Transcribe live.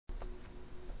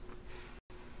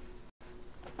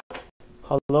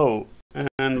Hello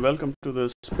and welcome to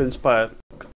the Spinspire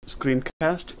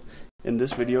screencast. In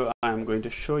this video I am going to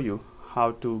show you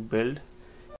how to build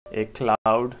a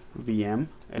cloud VM,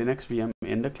 a Linux VM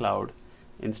in the cloud,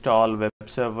 install web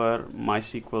server,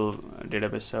 MySQL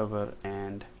database server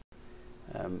and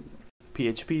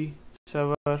PHP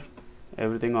server,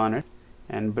 everything on it,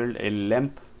 and build a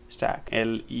LEMP stack,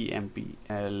 LEMP,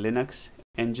 Linux,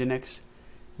 Nginx,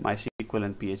 MySQL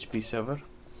and PHP server.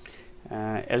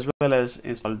 As well as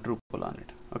install Drupal on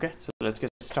it. Okay, so let's get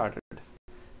started.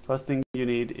 First thing you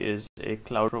need is a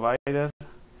cloud provider.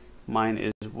 Mine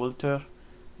is Vultr.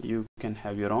 You can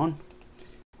have your own.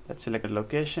 Let's select a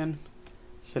location,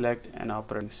 select an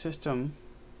operating system,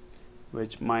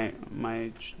 which my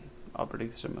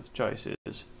operating system of choice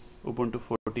is Ubuntu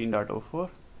 14.04.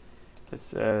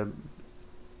 Let's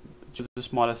choose the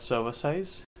smallest server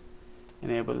size,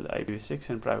 enable IPv6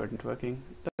 and private networking.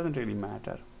 Doesn't really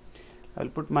matter. I'll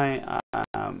put my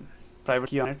private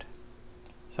key on it,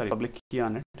 public key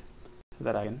on it, so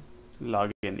that I can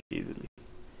log in easily.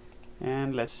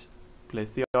 And let's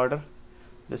place the order.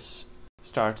 This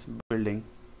starts building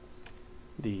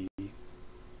the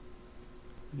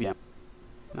VM.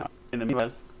 Now, in the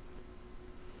meanwhile,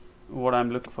 what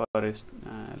I'm looking for is,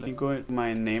 let me go into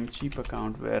my Namecheap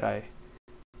account where I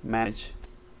manage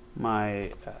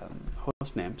my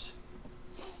host names,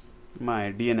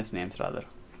 my DNS names rather.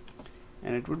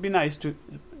 And it would be nice to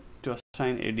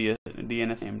assign a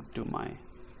DNS name to my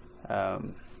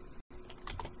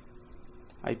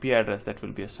IP address that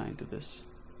will be assigned to this.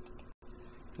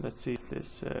 Let's see if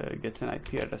this gets an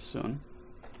IP address soon.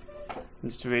 I'm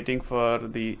just waiting for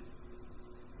the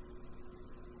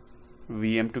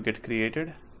VM to get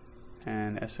created,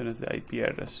 and as soon as the IP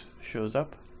address shows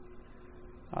up,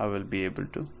 I will be able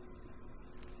to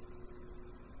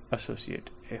associate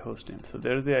a host name. So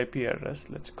there's the IP address.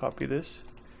 Let's copy this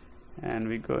and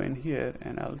we go in here,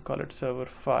 and I'll call it server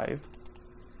 5,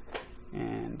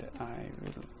 and I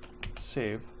will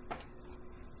save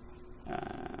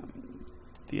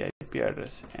the IP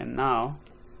address. And now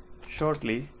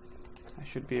shortly I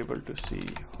should be able to see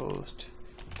host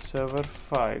server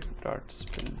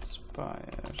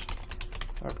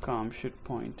 5.spinspire.com should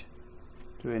point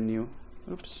to a new,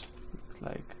 oops, looks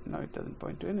like no, it doesn't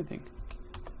point to anything.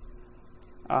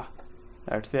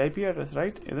 That's the IP address,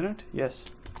 right? Isn't it? Yes,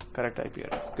 correct IP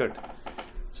address. Good.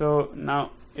 So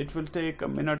now it will take a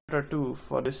minute or two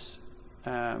for this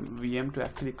VM to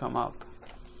actually come up.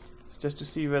 Just to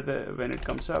see whether when it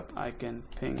comes up, I can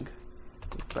ping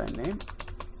it by name,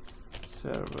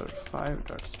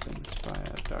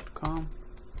 server5.spinspire.com.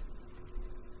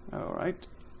 All right,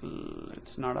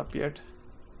 it's not up yet.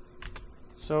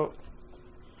 So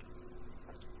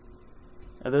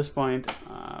at this point,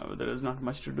 there is not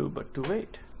much to do but to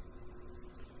wait.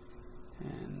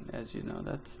 And as you know,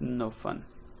 that's no fun.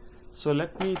 So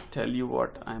let me tell you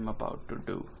what I'm about to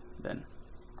do then.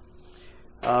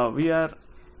 We are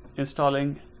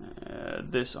installing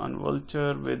this on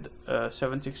Vultr with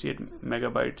 768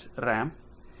 megabytes RAM.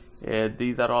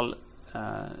 These are all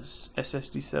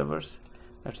SSD servers.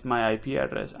 That's my IP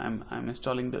address. I'm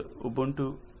installing the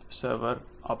Ubuntu server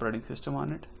operating system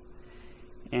on it.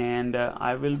 And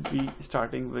I will be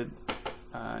starting with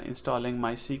installing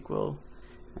MySQL,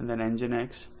 and then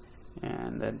Nginx,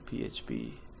 and then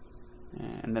PHP,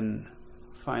 and then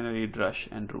finally Drush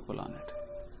and Drupal on it.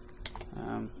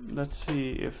 Let's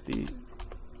see if the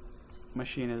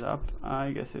machine is up.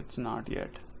 I guess it's not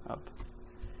yet up,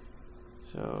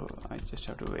 so I just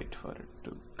have to wait for it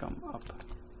to come up.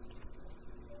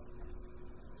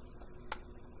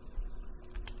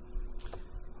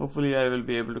 Hopefully I will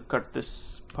be able to cut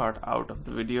this part out of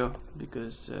the video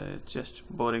because it's just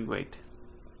boring wait.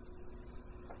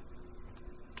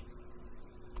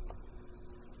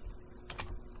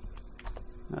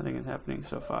 Nothing is happening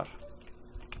so far.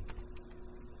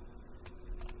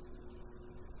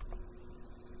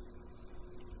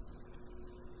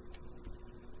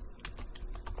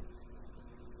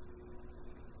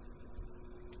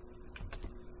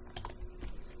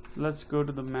 So let's go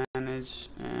to the manage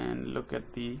and look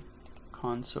at the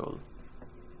console.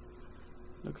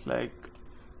 Looks like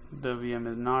the VM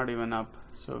is not even up,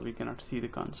 so we cannot see the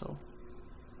console.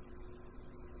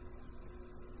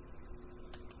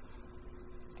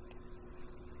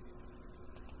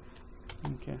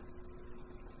 Okay,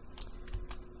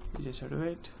 we just have to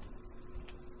wait.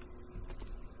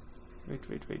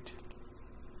 Wait.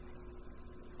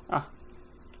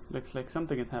 Looks like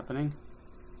something is happening.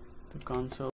 The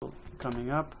console coming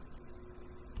up.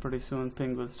 Pretty soon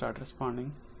ping will start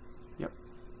responding. Yep,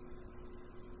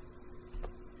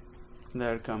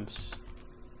 there it comes.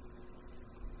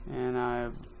 And I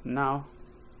now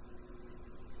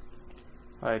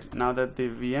Right, now that the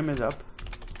VM is up,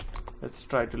 let's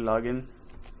try to log in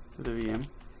to the VM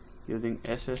using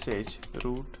SSH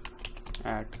root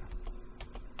at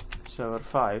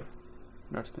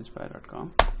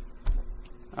server5.spinspire.com.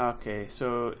 Okay,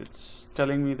 so it's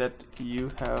telling me that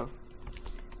you have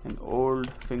an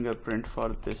old fingerprint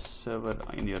for this server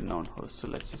in your known host. So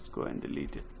let's just go and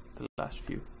delete it, the last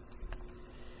few.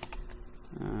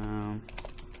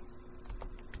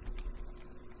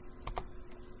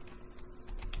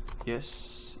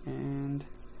 Yes, and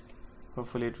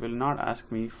hopefully it will not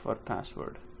ask me for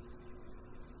password,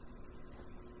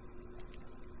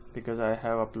 because I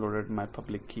have uploaded my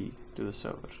public key to the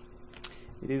server.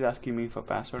 It is asking me for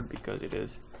password because it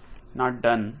is not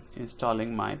done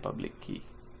installing my public key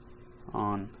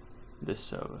on this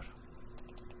server.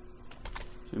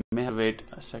 So we may have to wait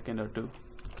a second or two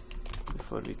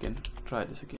before we can try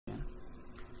this again.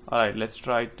 Alright, let's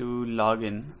try to log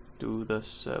in to the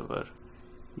server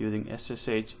using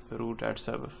SSH root at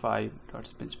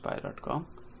server5.spinspire.com.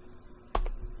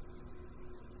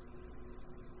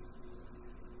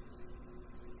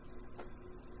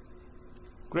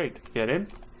 Great, we are in.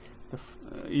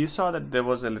 You saw that there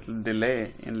was a little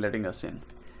delay in letting us in.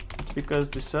 It's because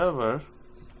the server,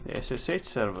 the SSH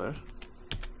server,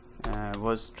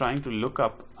 was trying to look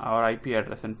up our IP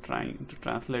address and trying to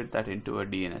translate that into a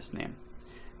DNS name,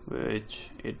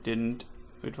 which it didn't.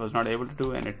 It was not able to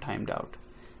do, and it timed out.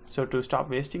 So to stop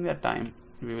wasting that time,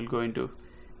 we will go into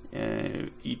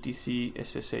etc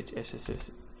ssh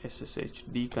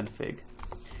deconfig.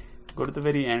 Go to the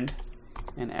very end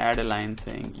and add a line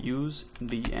saying use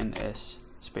DNS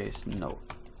space no.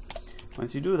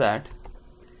 Once you do that,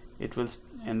 it will,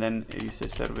 and then you say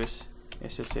service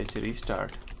SSH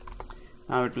restart.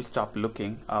 Now it will stop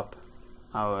looking up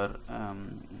our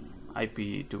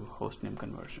IP to hostname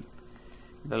conversion.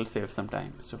 That will save some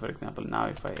time. So for example, now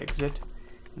if I exit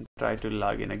and try to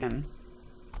log in again,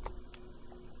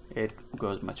 it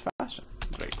goes much faster.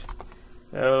 Great.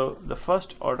 So the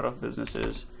first order of business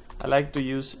is I like to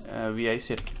use vi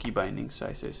set key binding. So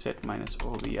I say set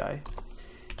 -ovi,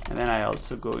 and then I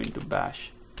also go into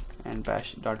bash and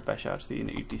bash.bashrc in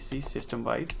etc system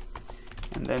wide,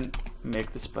 and then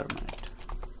make this permanent.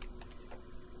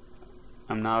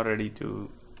 I'm now ready to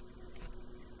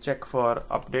check for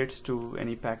updates to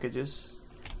any packages.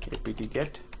 apt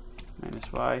get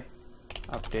 -y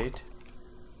update.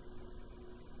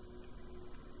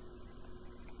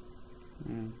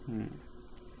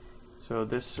 So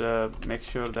this makes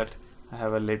sure that I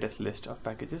have a latest list of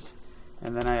packages,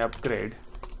 and then I upgrade,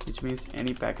 which means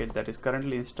any package that is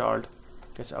currently installed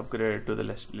gets upgraded to the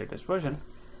latest version.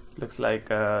 Looks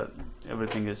like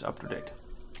everything is up to date.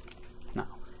 Now,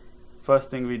 first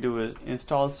thing we do is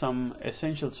install some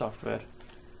essential software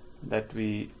that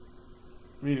we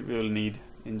will need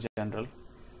in general.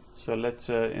 So let's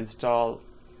install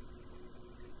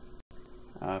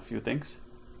a few things,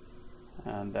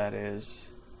 and that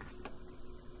is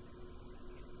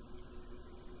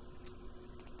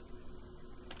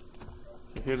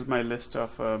so here's my list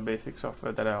of basic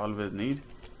software that I always need.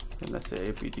 And let's say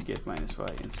apt get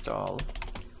 -y install,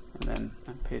 and then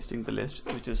I'm pasting the list,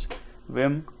 which is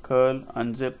vim, curl,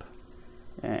 unzip,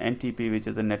 NTP, which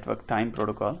is the network time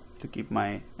protocol to keep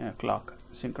my clock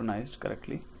synchronized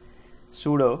correctly,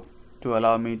 sudo to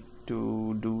allow me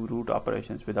to do root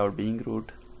operations without being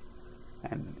root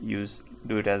and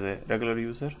do it as a regular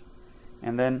user,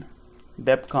 and then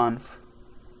depconf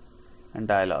and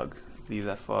dialogues. These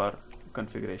are for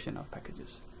configuration of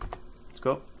packages. Let's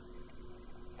go.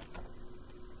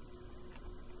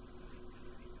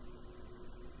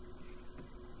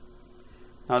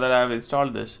 Now that I have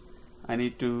installed this, I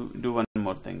need to do one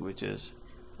more thing, which is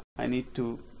I need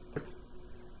to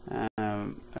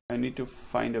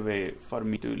find a way for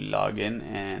me to log in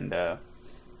and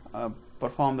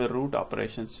perform the root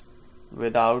operations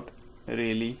without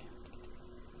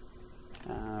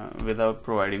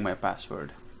providing my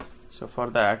password. So for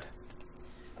that,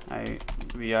 I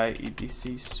vi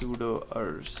etc sudo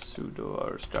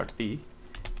ers.d,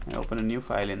 and open a new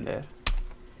file in there,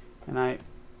 and I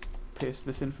paste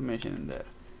this information in there.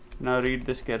 Now read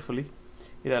this carefully.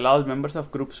 It allows members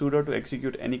of group sudo to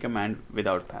execute any command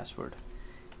without password,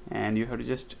 and you have to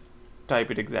just type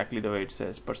it exactly the way it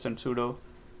says. %sudo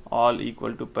all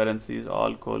equal to parentheses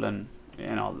all colon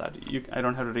and all that. I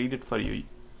don't have to read it for you.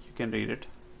 You can read it.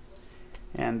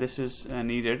 And this is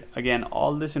needed. Again,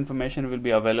 all this information will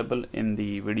be available in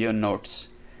the video notes,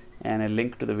 and a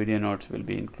link to the video notes will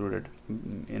be included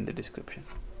in the description.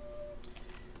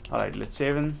 Alright, let's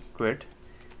save and quit.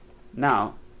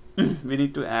 Now we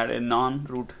need to add a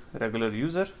non-root regular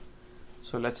user,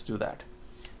 so let's do that.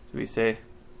 So we say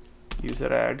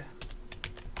user add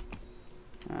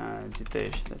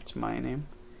Jitesh, that's my name,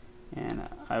 and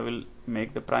I will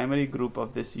make the primary group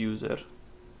of this user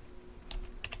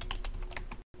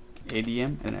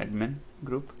ADM, an admin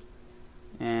group,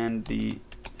 and the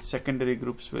secondary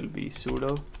groups will be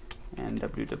sudo and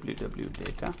www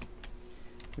data.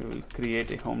 We will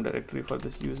create a home directory for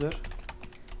this user,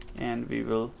 and we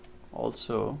will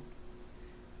also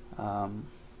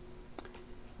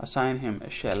assign him a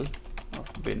shell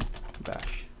of bin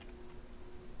bash.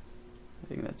 I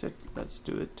think that's it. Let's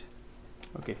do it.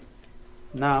 Okay,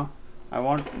 now I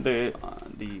want the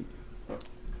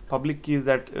public keys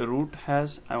that root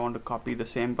has. I want to copy the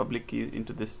same public keys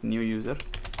into this new user.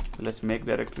 So let's make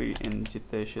directory in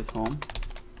Jitesh's home.ssh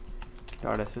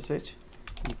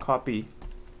and copy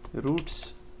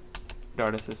roots.ssh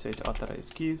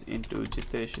authorized keys into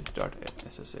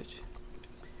Jitesh's.ssh.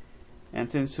 And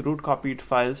since root copied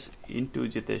files into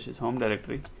Jitesh's home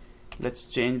directory, let's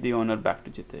change the owner back to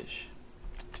Jitesh.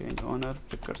 Change owner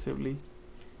recursively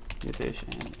Jitesh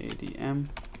and ADM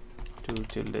to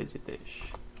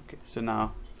 ~Jitesh. Okay, so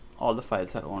now all the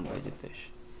files are owned by Jitesh.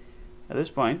 At this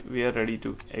point, we are ready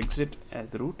to exit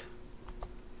as root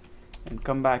and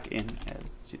come back in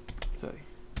as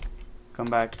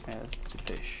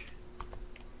Jitesh.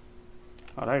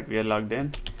 All right, we are logged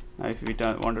in. Now, if we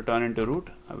want to turn into root,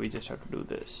 we just have to do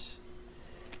this.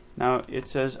 Now it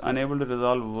says unable to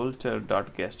resolve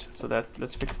vulture.guest, so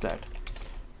let's fix that.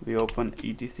 We open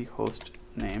etc host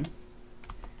name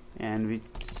and we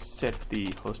set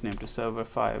the host name to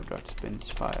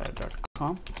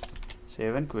server5.spinspire.com.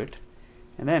 Save and quit,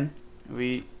 and then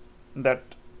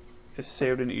that is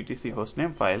saved in etc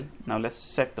hostname file. Now let's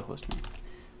set the hostname.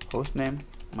 Hostname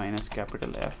minus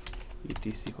capital F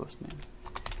etc hostname.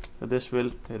 So this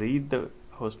will read the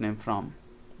hostname from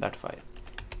that file.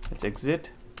 Let's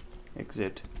exit,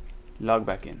 log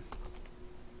back in,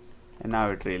 and now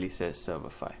it really says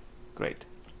server5. Great.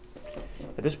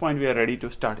 At this point, we are ready to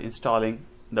start installing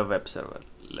the web server.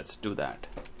 Let's do that.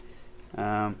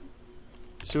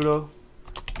 Sudo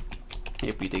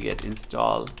apt-get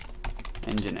install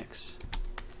nginx.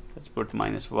 Let's put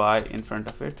 -y in front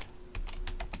of it.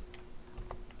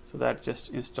 So that just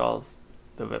installs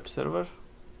the web server.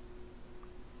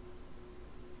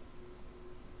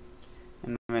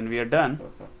 And when we are done,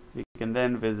 we can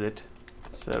then visit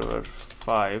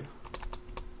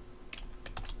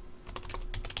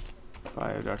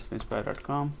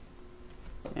server5.spinspire.com,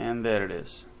 and there it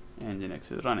is.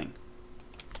 Nginx is running.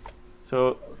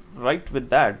 So right with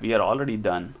that, we are already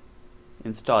done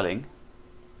installing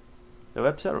the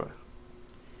web server.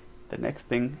 The next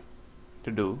thing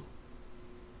to do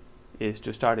is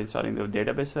to start installing the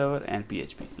database server and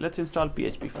PHP. Let's install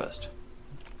PHP first.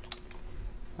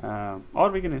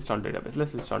 Or we can install database.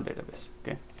 Let's install database.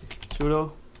 Okay,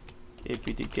 sudo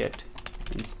apt-get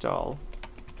install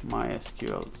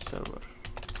MySQL server.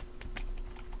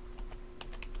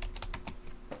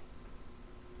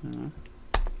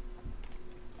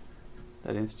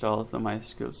 That installs the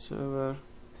MySQL server.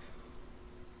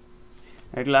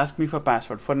 It will ask me for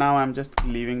password. For now, I'm just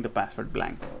leaving the password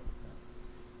blank.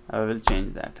 I will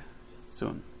change that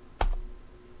soon.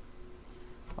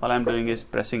 All I'm doing is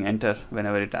pressing enter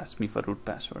whenever it asks me for root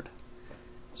password.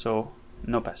 So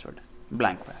no password,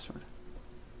 blank password.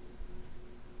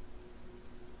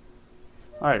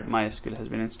 Alright, MySQL has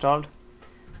been installed.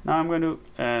 Now I'm going to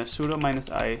sudo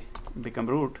 -i become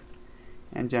root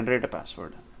and generate a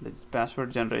password. The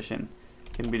password generation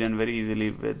can be done very easily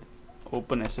with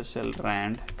openSSL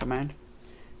rand command.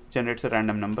 Generates a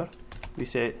random number. We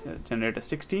say generate a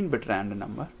 16-bit random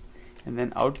number and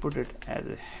then output it as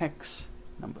a hex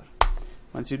number.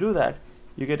 Once you do that,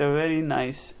 you get a very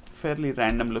nice, fairly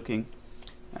random looking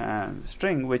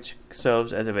string which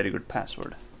serves as a very good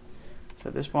password. So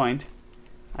at this point,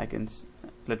 I can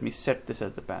let me set this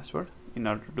as the password. In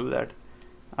order to do that,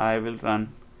 I will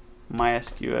run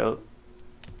MySQL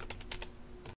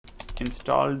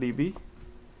install db,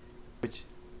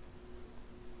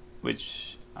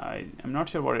 which I am not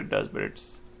sure what it does, but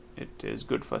it is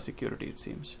good for security, it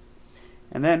seems.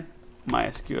 And then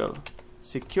MySQL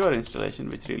secure installation,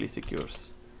 which really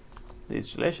secures the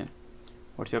installation.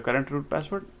 What's your current root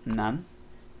password? None.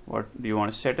 What do you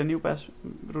want to set a new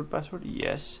root password?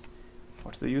 Yes.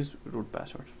 What's the used root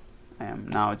password? I am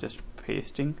now just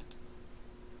pasting,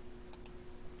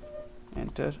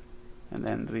 enter, and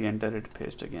then re-enter it,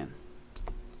 paste again.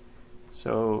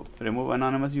 So remove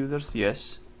anonymous users,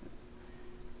 yes.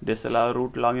 Disallow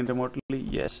root login remotely,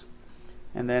 yes.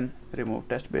 And then remove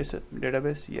test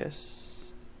database,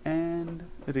 yes. And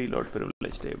reload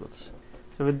privilege tables.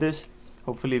 So with this,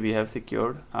 hopefully we have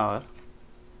secured our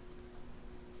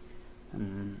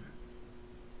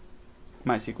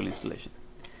MySQL installation.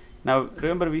 Now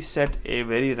remember, we set a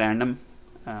very random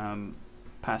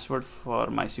password for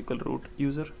MySQL root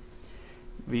user.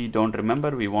 We don't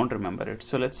remember, we won't remember it,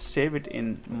 so let's save it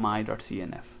in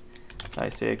my.cnf. So I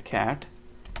say cat,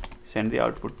 send the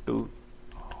output to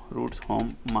root's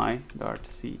home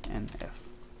my.cnf,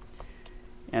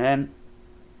 and then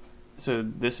so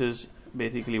this is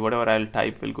basically whatever I'll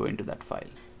type will go into that file.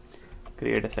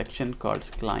 Create a section called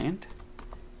client,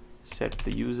 set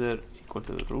the user equal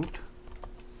to root,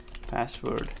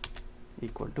 password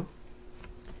equal to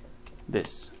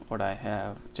this, what I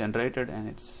have generated, and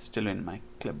it's still in my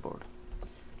clipboard.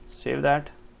 Save that,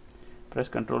 press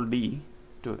Ctrl D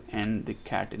to end the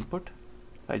cat input.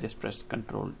 I just pressed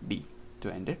Ctrl D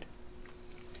to end it.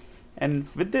 And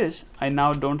with this, I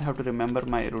now don't have to remember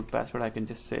my root password. I can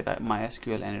just say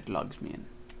MySQL and it logs me in,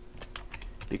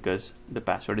 because the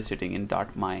password is sitting in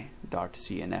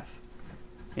 .my.cnf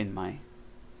in my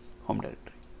home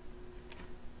directory.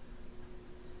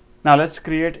 Now let's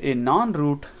create a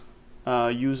non-root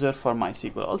user for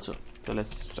MySQL also. So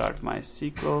let's start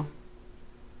MySQL.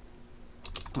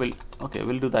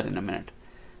 We'll do that in a minute.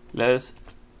 Let's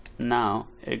now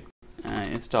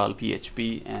install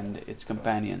PHP and its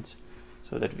companions,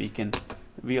 so that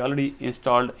we already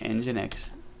installed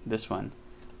Nginx, this one,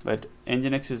 but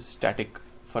Nginx is static,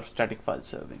 for static file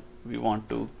serving. We want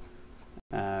to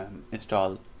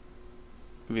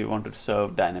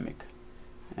serve dynamic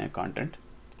content.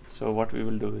 So what we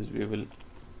will do is we will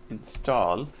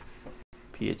install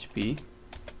PHP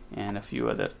and a few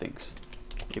other things.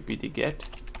 apt-get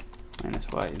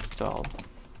 -y install,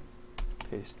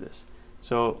 paste this.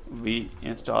 So we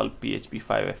install PHP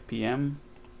 5 FPM,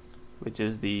 which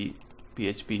is the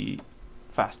PHP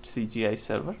fast CGI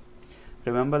server.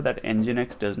 Remember that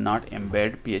Nginx does not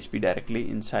embed PHP directly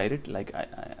inside it like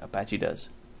Apache does,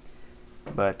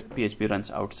 but PHP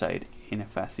runs outside in a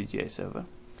fast CGI server.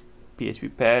 PHP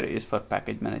pair is for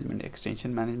package management,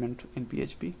 extension management in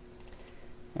PHP,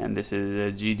 and this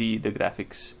is GD, the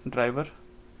graphics driver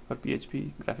for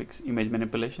PHP, graphics image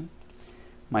manipulation,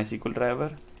 MySQL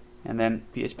driver, and then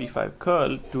PHP 5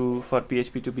 curl for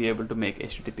PHP to be able to make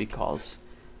HTTP calls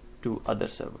to other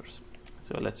servers.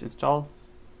 So let's install.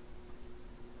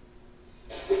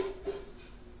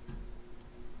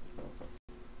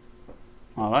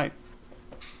 All right,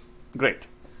 great.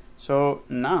 So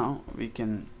now we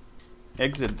can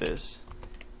exit this,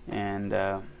 and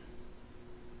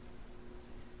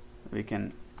we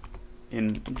can,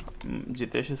 in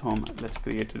Jitesh's home, let's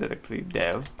create a directory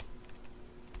dev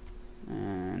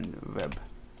and web.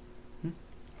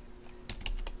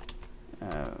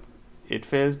 It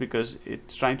fails because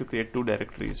it's trying to create two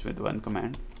directories with one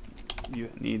command. You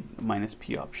need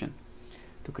 -p option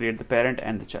to create the parent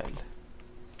and the child.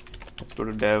 Let's go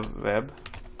to dev web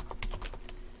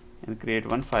and create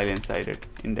one file inside it,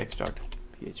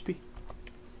 index.php,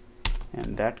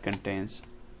 and that contains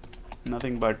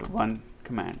nothing but one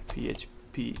command,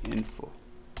 php info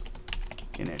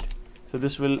in it. So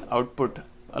this will output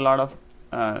a lot of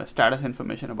status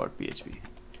information about PHP,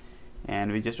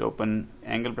 and we just open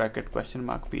angle bracket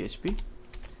 $PHP,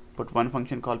 put one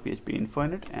function called php info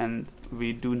in it, and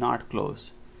we do not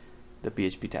close the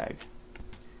PHP tag.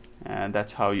 And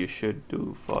that's how you should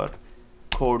do for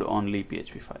code only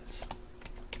PHP files.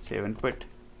 Save and quit.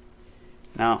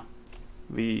 Now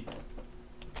we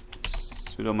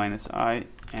sudo -i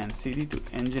and cd to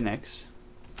nginx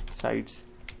sites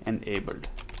enabled.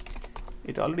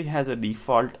 It already has a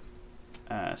default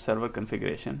server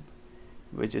configuration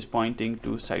which is pointing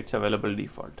to sites available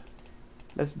default.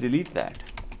 Let's delete that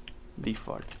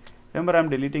default. Remember, I'm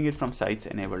deleting it from sites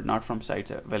enabled, not from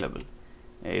sites available.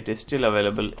 It is still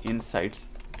available in sites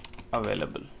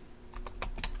available.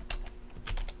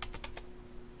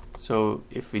 So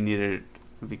if we needed it,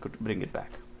 we could bring it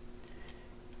back.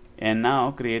 And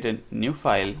now create a new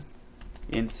file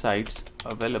in sites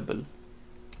available,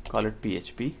 call it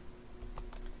PHP,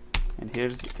 and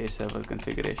here's a server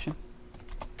configuration.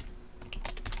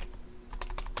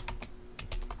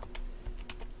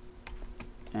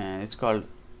 And it's called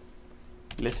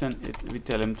listen. We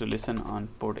tell him to listen on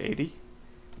port 80.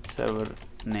 Server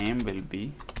name will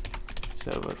be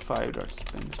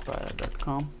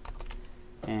server5.spinspire.com,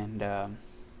 and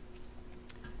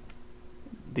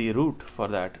the root for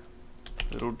that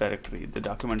root directory, the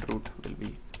document root, will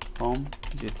be home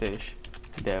jitesh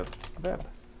dev web,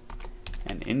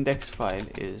 and index file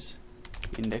is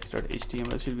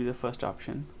index.html should be the first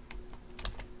option.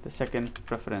 The second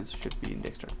preference should be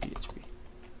index.php.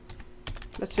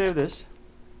 Let's save this,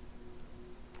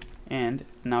 and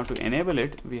now to enable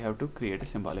it we have to create a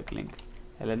symbolic link,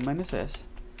 ln-s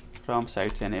from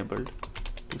sites enabled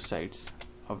to sites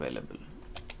available.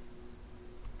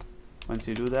 Once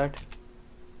you do that,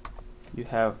 you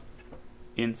have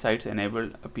in sites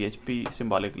enabled a PHP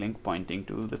symbolic link pointing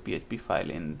to the PHP file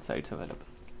in sites available.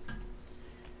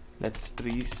 Let's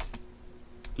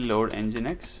reload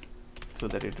Nginx so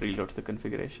that it reloads the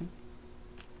configuration.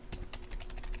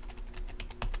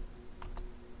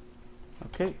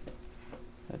 Okay,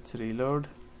 let's reload.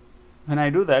 When I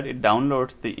do that, it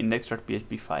downloads the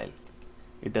index.php file.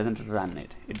 It doesn't run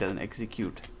it, it doesn't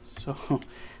execute. So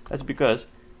that's because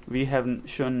we have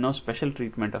shown no special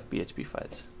treatment of PHP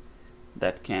files.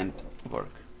 That can't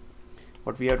work.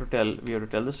 What we have to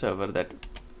tell the server that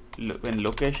when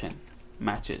location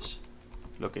matches,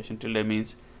 location tilde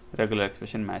means regular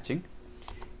expression matching,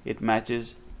 it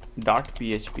matches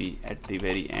 .php at the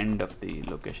very end of the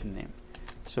location name.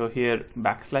 So here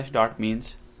 \dot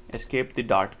means escape the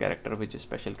dot character, which is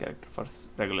special character for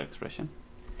regular expression.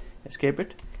 Escape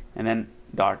it, and then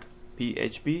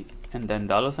 .php, and then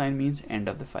 $sign means end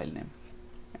of the file name,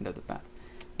 end of the path.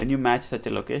 When you match such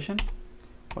a location,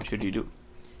 what should you do?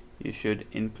 You should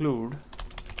include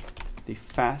the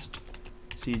fast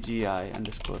CGI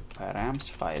underscore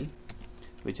params file,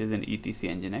 which is in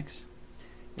etc nginx.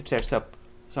 It sets up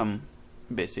some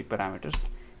basic parameters,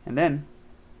 and then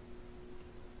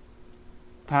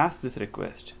pass this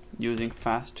request using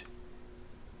fast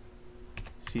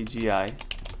CGI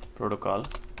protocol.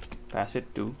 Pass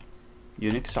it to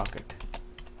Unix socket,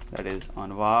 that is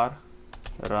on var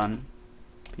run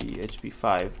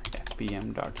php5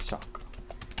 fpm.sock.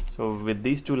 So with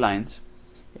these two lines,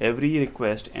 every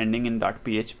request ending in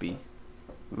 .php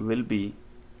will be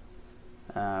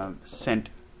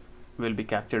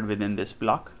captured within this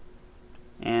block,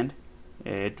 and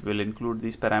it will include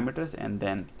these parameters and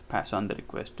then pass on the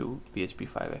request to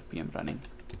php5 fpm running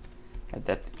at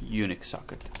that Unix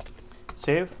socket.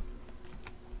 Save,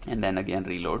 and then again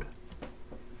reload.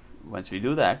 Once we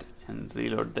do that and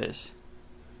reload this,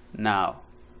 now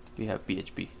we have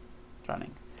PHP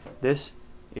running. This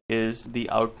is the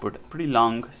output, pretty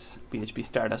long PHP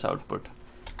status output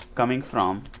coming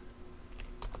from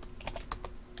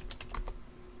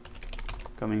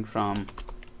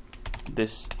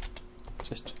this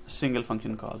just single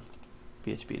function called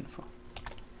PHP info.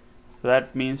 So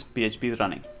that means PHP is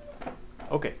running.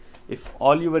 Okay, if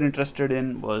all you were interested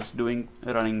in was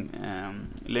running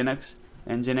Linux,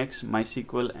 Nginx,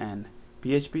 MySQL and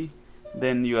PHP,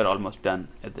 then you are almost done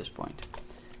at this point.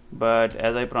 But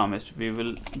as I promised, we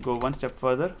will go one step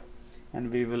further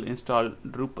and we will install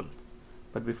Drupal.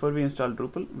 But before we install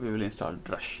Drupal, we will install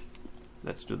Drush.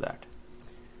 Let's do that.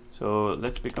 So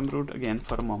let's become root again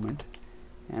for a moment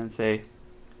and say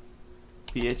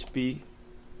PHP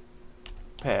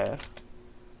pair,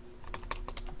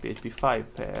 PHP5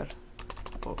 pair,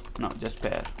 oh no, just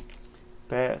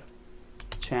pair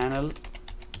channel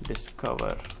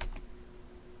discover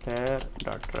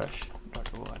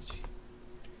pair.drush.org.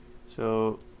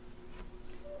 So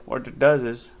what it does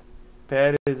is,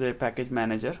 pair is a package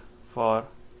manager for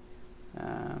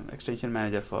extension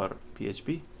manager for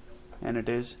PHP, and it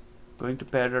is going to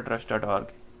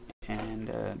pair.drush.org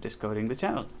and discovering the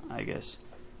channel, I guess,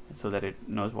 so that it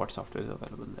knows what software is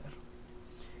available there.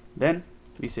 Then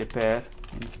we say pair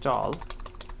install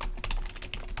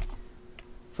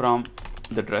from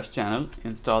the Drush channel,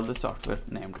 install the software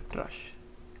named Drush.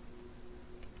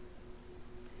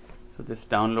 So this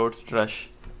downloads Drush,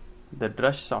 the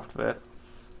Drush software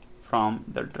from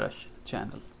the Drush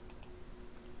channel.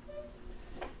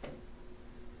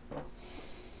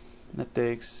 That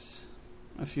takes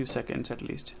a few seconds at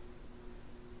least.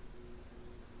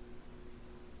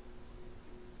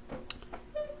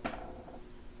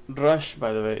 Drush,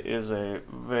 by the way, is a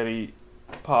very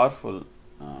powerful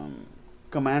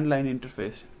command line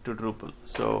interface to Drupal.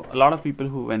 So a lot of people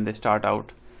who, when they start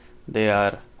out, they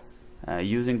are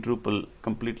using Drupal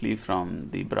completely from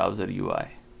the browser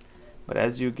UI. But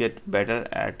as you get better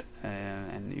at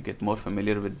and you get more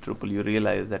familiar with Drupal, you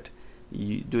realize that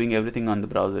doing everything on the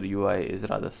browser UI is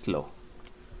rather slow.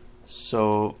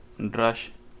 So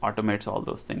Drush automates all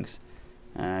those things.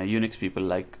 Unix people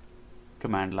like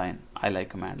command line. I like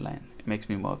command line. It makes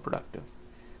me more productive.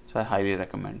 So I highly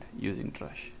recommend using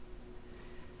Drush.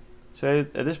 So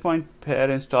at this point, pair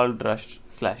install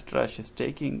drush/drush is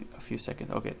taking a few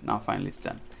seconds. Okay, now finally it's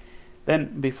done.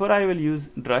 Then before I will use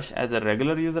Drush as a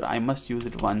regular user, I must use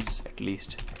it once at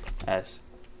least as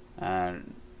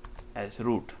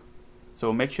root.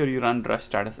 So make sure you run Drush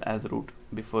status as root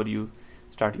before you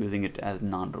start using it as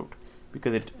non-root,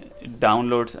 because it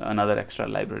downloads another extra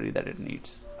library that it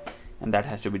needs, and that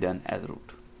has to be done as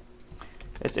root.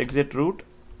 Let's exit root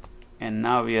and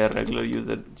now we are regular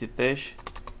user Jitesh,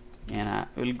 and I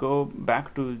will go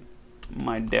back to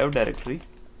my dev directory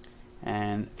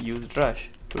and use Drush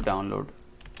to download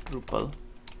Drupal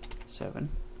 7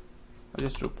 or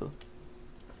just Drupal.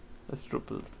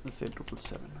 Let's say Drupal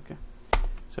 7. Okay,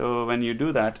 so when you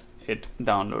do that, it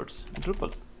downloads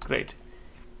Drupal. Great.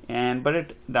 But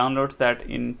it downloads that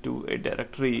into a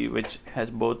directory which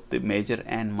has both the major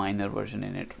and minor version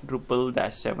in it,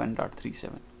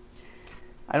 Drupal-7.37.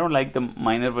 I don't like the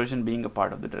minor version being a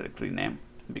part of the directory name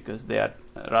because they are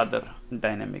rather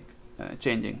dynamic,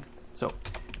 changing. So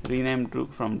rename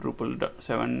from Drupal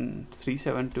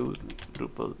 7.37 to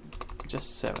Drupal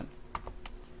just 7.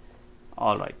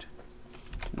 Alright,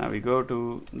 now we go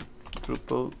to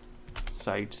Drupal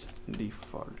sites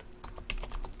default.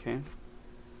 Okay,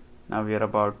 now we are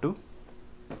about to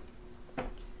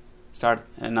start,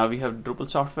 and now we have Drupal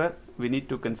software. We need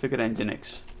to configure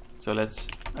Nginx. So let's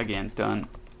again turn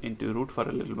into root for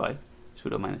a little while,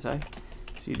 sudo -i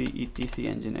cd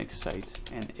etc nginx sites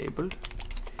enabled.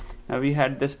 Now we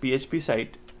had this PHP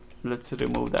site. Let's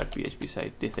remove that PHP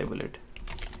site, disable it.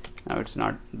 Now it's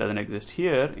doesn't exist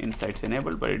here in sites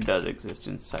enabled, but it does exist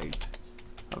in site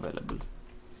available.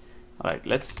 Alright,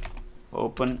 let's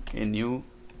open a new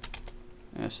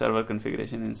server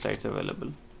configuration in sites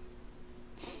available.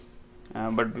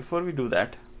 But before we do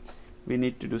that, we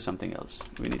need to do something else.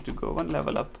 We need to go one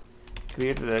level up,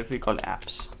 create a directory called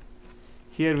apps.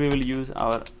 Here we will use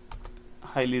our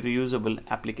highly reusable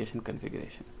application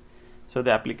configuration. So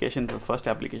the first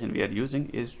application we are using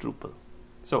is Drupal.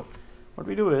 So what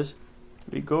we do is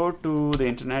we go to the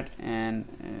internet and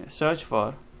search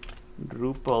for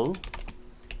Drupal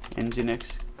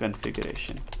Nginx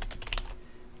configuration.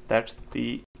 That's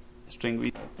the string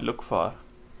we look for,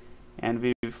 and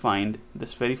we find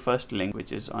this very first link,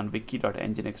 which is on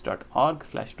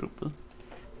wiki.nginx.org/Drupal.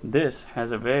 This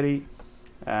has a very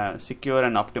secure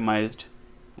and optimized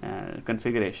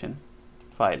configuration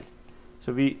file.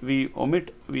 So we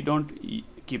don't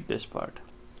keep this part.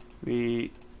 You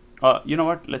know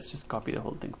what, let's just copy the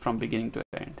whole thing from beginning to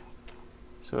end.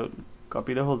 So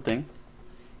copy the whole thing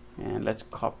and let's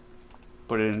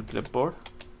put it in clipboard.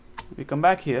 We come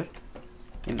back here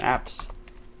in apps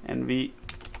and we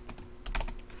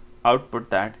output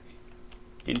that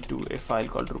into a file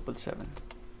called Drupal 7,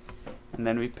 and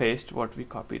then we paste what we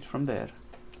copied from there.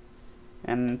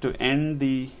 And to end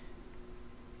the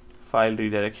file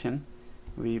redirection,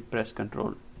 we press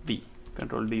Ctrl D.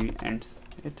 Ctrl D ends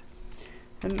it.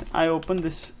 And I open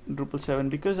this Drupal 7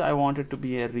 because I want it to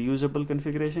be a reusable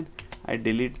configuration. I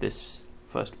delete this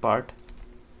first part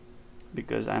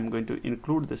because I'm going to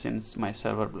include this in my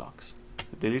server blocks.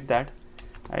 So delete that.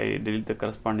 I delete the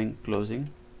corresponding closing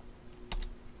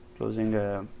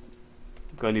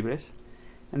curly brace.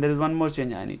 And there is one more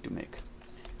change I need to make.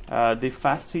 The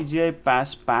fast CGI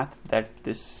pass path that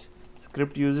this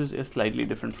script uses is slightly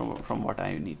different from what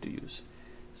I need to use.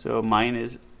 So mine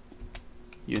is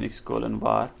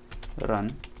Unix:var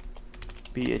run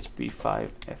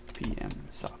php5 fpm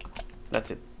sock.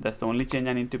 That's it. That's the only change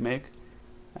I need to make.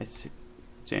 I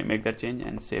make that change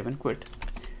and save and quit.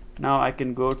 Now I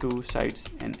can go to sites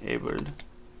enabled,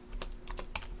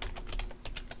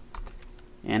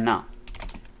 and now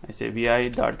I say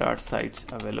vi ..sites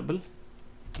available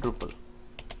Drupal,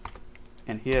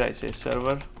 and here I say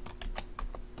server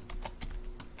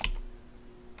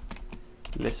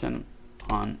listen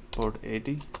on port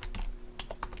 80,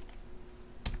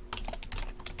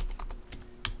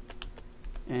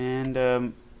 and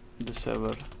the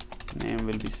server name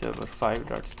will be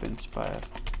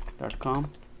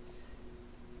server5.spinspire.com.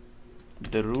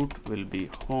 The root will be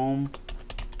home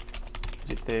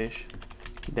Jitesh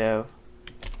dev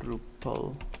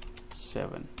Drupal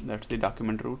 7. That's the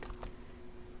document root,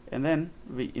 and then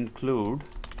we include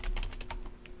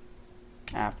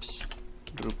apps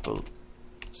Drupal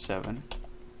 7,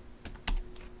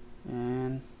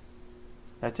 and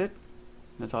that's it.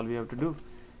 That's all we have to do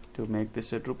to make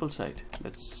this a Drupal site.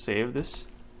 Let's save this,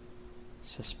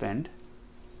 suspend,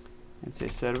 and say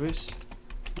service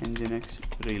Nginx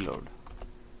reload.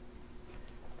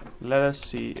 Let us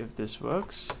see if this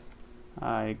works.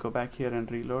 I go back here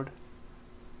and reload,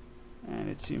 and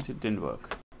it seems it didn't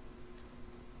work.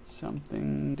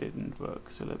 Something didn't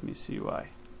work, so let me see why.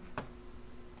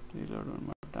 Reload one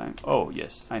more time. Oh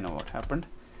yes, I know what happened.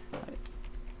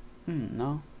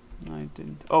 No, I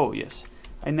didn't. Oh yes,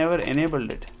 I never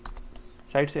enabled it.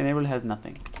 Sites enabled has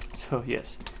nothing. So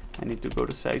yes, I need to go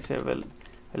to sites available.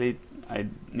 I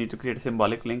need to create a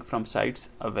symbolic link from sites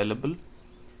available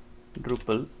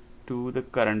Drupal to the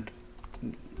current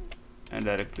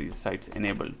directory sites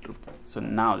enabled Drupal. So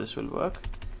now this will work.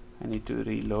 I need to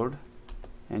reload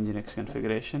Nginx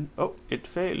configuration. Oh, it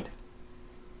failed,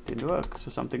 didn't work. So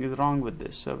something is wrong with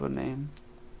this. Server name,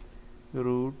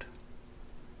 root,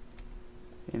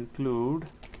 include,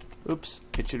 oops,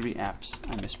 it should be apps,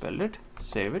 I misspelled it.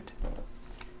 Save it,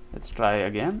 let's try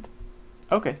again.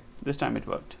 Okay, this time it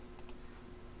worked,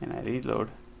 and I reload,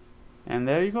 and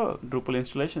there you go, Drupal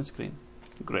installation screen.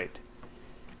 Great.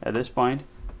 At this point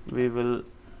we will,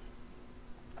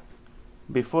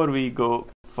 before we go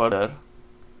further,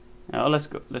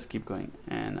 let's keep going,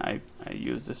 and I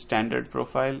use the standard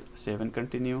profile, save and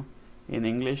continue. In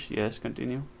English, yes,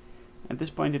 continue. At this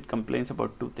point it complains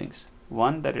about two things.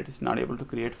 One, that it is not able to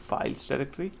create files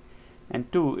directory,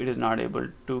 and two, it is not able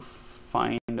to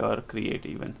find or create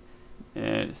even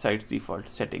site's default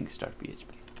settings.php.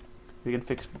 We can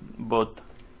fix both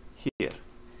here.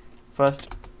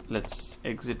 First, let's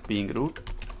exit being root,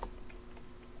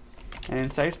 and in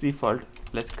site's default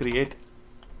let's create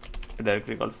a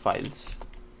directory called files,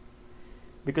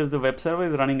 because the web server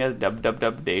is running as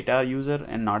www data user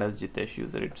and not as Jitesh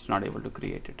user. It's not able to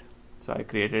create it, so I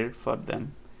created it for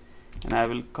them, and I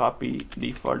will copy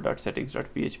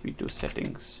default.settings.php to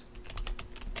settings.php.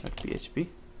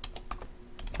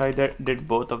 So I did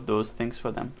both of those things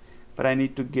for them, but I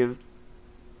need to give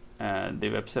the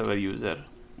web server user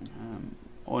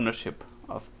ownership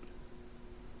of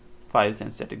files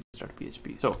and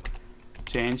settings.php. So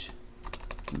change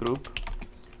group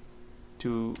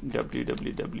to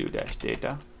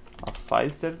www-data of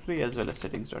files directory as well as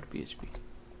settings.php.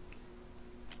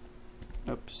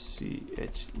 Oops,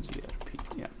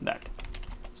 chgrp, yeah, that.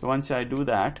 So once I do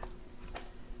that,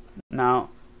 now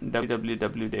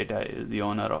www-data is the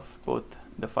owner of both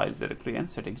the files directory and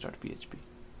settings.php,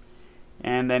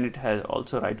 and then it has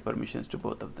also write permissions to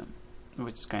both of them,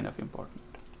 which is kind of important.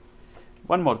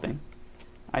 One more thing,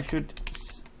 I should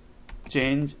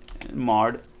change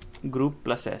mod group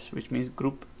plus s, which means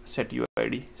group set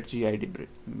UID, GID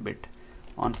bit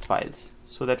on files,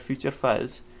 so that future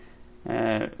files,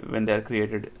 when they are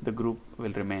created, the group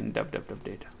will remain www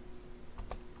data.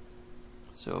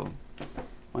 So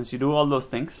once you do all those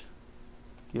things,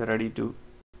 you're ready to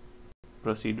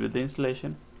proceed with the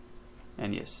installation,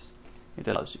 and yes, it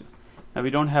allows you. Now we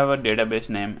don't have a database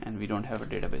name and we don't have a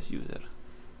database user,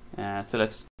 so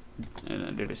let's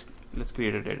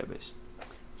create a database.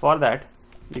 For that,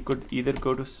 we could either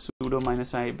go to sudo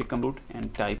 -i become root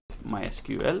and type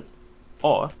MySQL,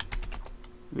 or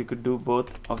we could do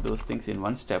both of those things in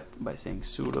one step by saying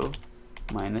sudo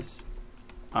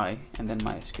 -i and then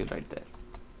MySQL right there,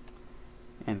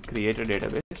 and create a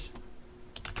database.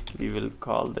 We will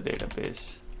call the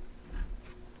database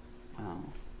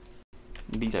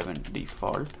D7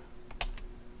 default,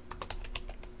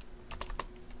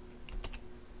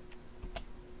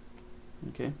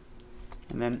 okay,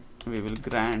 and then we will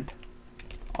grant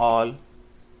all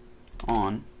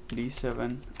on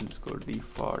D7 underscore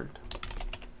default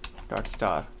dot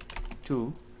star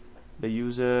to the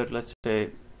user. Let's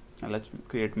say let's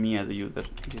create me as a user,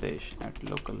 Jitesh at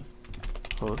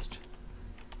localhost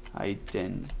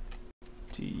identified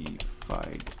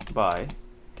by,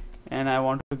 and I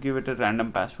want to give it a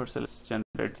random password, so let's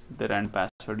generate the random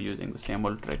password using the same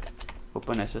old trick,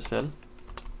 OpenSSL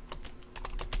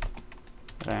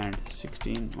rand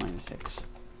 16 - x.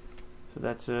 So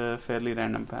that's a fairly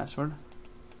random password.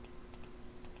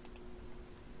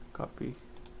 Copy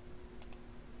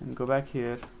and go back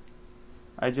here.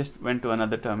 I just went to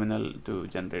another terminal to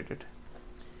generate it,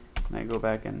 and I go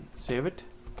back and save it.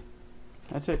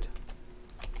 That's it.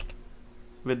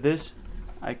 With this,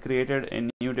 I created a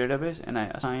new database and I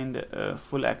assigned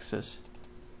full access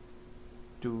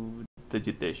to the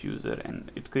Jitesh user,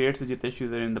 and it creates the Jitesh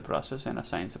user in the process and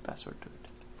assigns a password to it.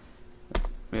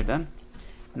 We're done.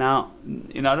 Now,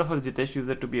 in order for Jitesh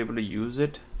user to be able to use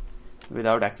it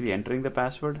without actually entering the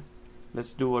password,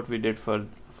 let's do what we did for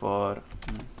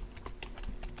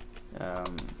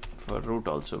root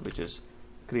also, which is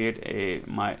create a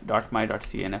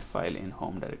my.cnf file in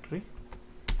home directory,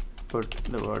 put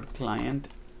the word client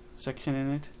section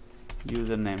in it,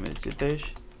 username is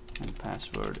Jitesh, and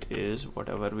password is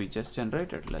whatever we just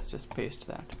generated. Let's just paste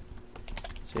that,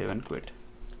 save and quit.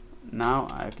 Now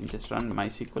I can just run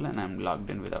MySQL and I'm logged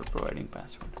in without providing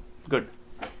password. Good.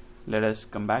 Let us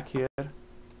come back here,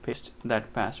 paste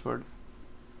that password,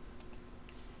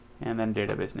 and then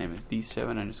database name is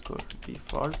D7 underscore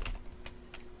default,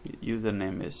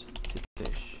 username is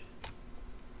Jitesh.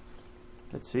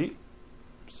 Let's see,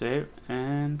 save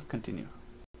and continue.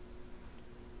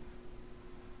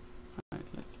 Alright,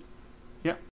 let's see.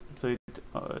 Yeah, so it's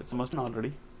almost done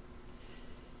already,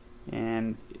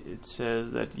 and it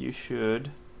says that you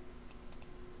should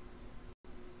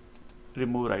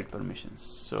remove write permissions.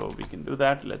 So we can do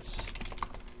that. Let's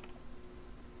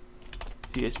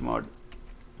chmod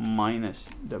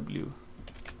 -w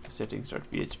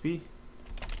settings.php,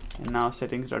 and now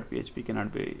settings.php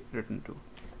cannot be written to.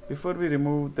 Before we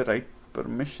remove the write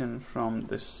permission from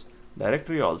this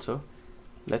directory also,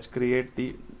 let's create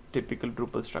the typical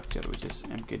Drupal structure, which is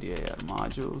mkdir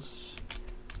modules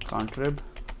contrib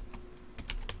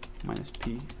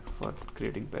 -p for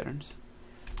creating parents,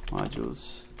 modules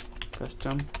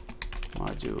custom,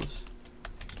 modules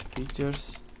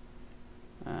features,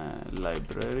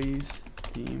 libraries,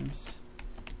 themes,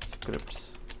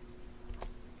 scripts.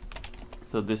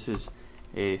 So this is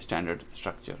a standard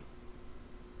structure.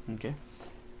 Okay,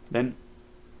 then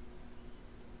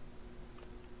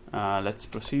let's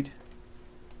proceed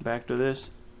back to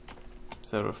this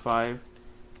server 5,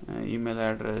 email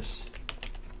address,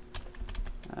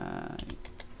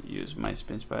 use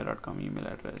my.spinspire.com email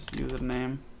address,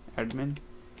 username admin,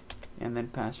 and then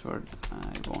password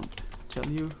I won't tell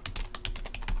you,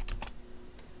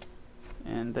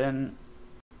 and then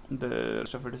the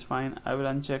rest of it is fine. I will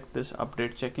uncheck this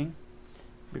update checking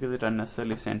because it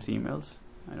unnecessarily sends emails.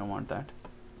 I don't want that.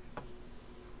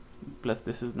 Plus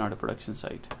this is not a production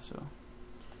site. So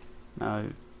now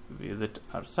we visit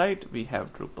our site, we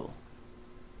have Drupal.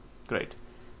 Great.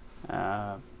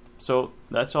 So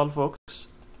that's all, folks.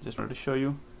 Just wanted to show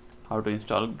you how to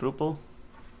install Drupal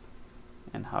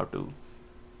and how to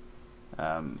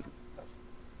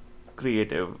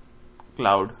create a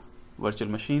cloud virtual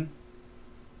machine,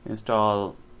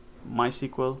 install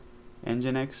MySQL,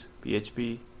 Nginx,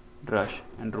 PHP, Drush,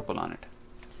 and Drupal on it.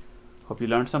 Hope you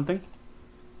learned something.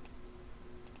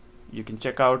 You can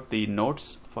check out the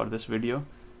notes for this video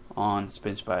on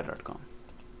spinspire.com.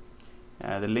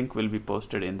 The link will be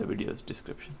posted in the video's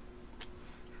description.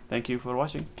 Thank you for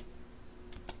watching.